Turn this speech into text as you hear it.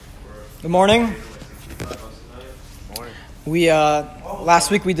Good morning. We last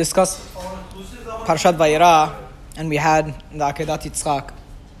week we discussed Parashat Vayera, and we had the Akedat Yitzchak,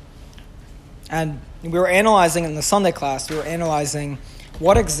 and we were analyzing in the Sunday class. We were analyzing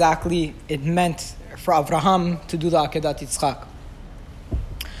what exactly it meant for Avraham to do the Akedat Yitzchak.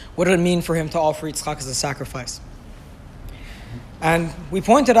 What did it mean for him to offer Yitzchak as a sacrifice? And we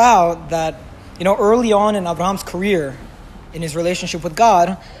pointed out that early on in Abraham's career, in his relationship with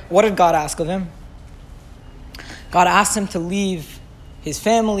God, what did God ask of him? God asked him to leave his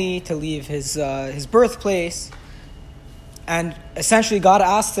family, to leave his birthplace, and essentially God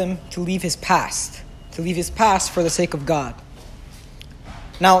asked him to leave his past for the sake of God.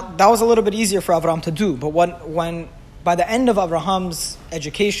 Now, that was a little bit easier for Abraham to do, but when by the end of Abraham's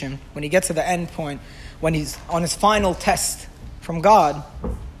education, when he gets to the end point, when he's on his final test from God,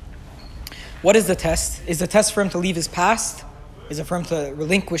 what is the test? Is the test for him to leave his past? Is it for him to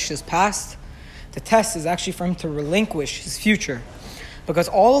relinquish his past? The test is actually for him to relinquish his future. Because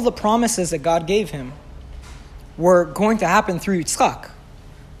all of the promises that God gave him were going to happen through Yitzchak.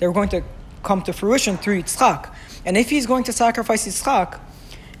 They were going to come to fruition through Yitzchak. And if he's going to sacrifice Yitzchak,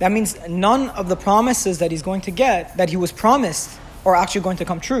 that means none of the promises that he's going to get, that he was promised, are actually going to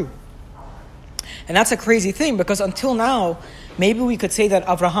come true. And that's a crazy thing, because until now, maybe we could say that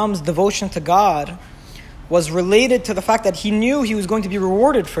Abraham's devotion to God was related to the fact that he knew he was going to be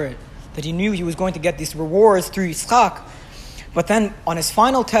rewarded for it, that he knew he was going to get these rewards through Yitzchak. But then on his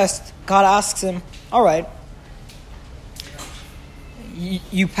final test, God asks him, all right,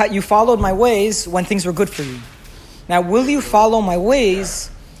 you followed my ways when things were good for you. Now, will you follow my ways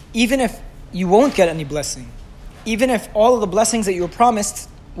even if you won't get any blessing? Even if all of the blessings that you were promised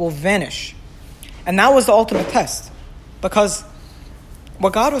will vanish? And that was the ultimate test. Because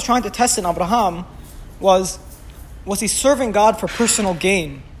what God was trying to test in Abraham was he serving God for personal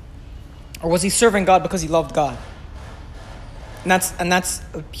gain? Or was he serving God because he loved God? And that's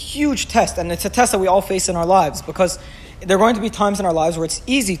a huge test. And it's a test that we all face in our lives. Because there are going to be times in our lives where it's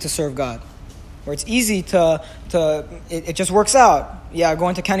easy to serve God. Where it's easy it just works out. Yeah,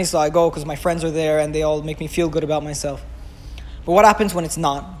 going to Kenisa, I go because my friends are there and they all make me feel good about myself. But what happens when it's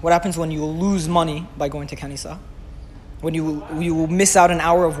not? What happens when you lose money by going to Kenisa? When you will miss out an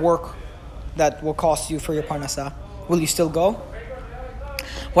hour of work that will cost you for your parnasa? Will you still go?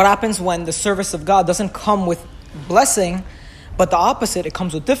 What happens when the service of God doesn't come with blessing, but the opposite, it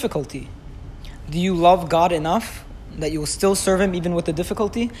comes with difficulty? Do you love God enough that you will still serve Him even with the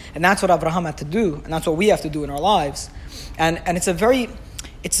difficulty? And that's what Abraham had to do, and that's what we have to do in our lives. And it's a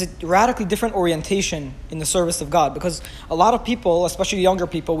radically different orientation in the service of God, because a lot of people, especially younger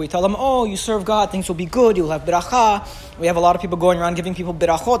people, we tell them, oh, you serve God, things will be good, you'll have biracha. We have a lot of people going around giving people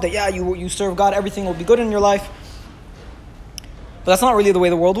birachot, that you serve God, everything will be good in your life. But that's not really the way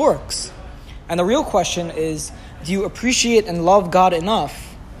the world works. And the real question is, do you appreciate and love God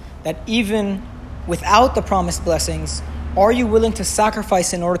enough that even without the promised blessings, are you willing to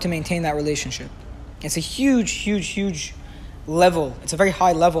sacrifice in order to maintain that relationship? It's a huge level. It's a very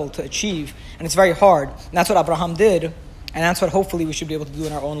high level to achieve, and it's very hard. And that's what Abraham did, and that's what hopefully we should be able to do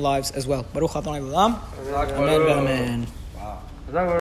in our own lives as well. Baruch Adonai L'olam. Amen. Amen. Wow.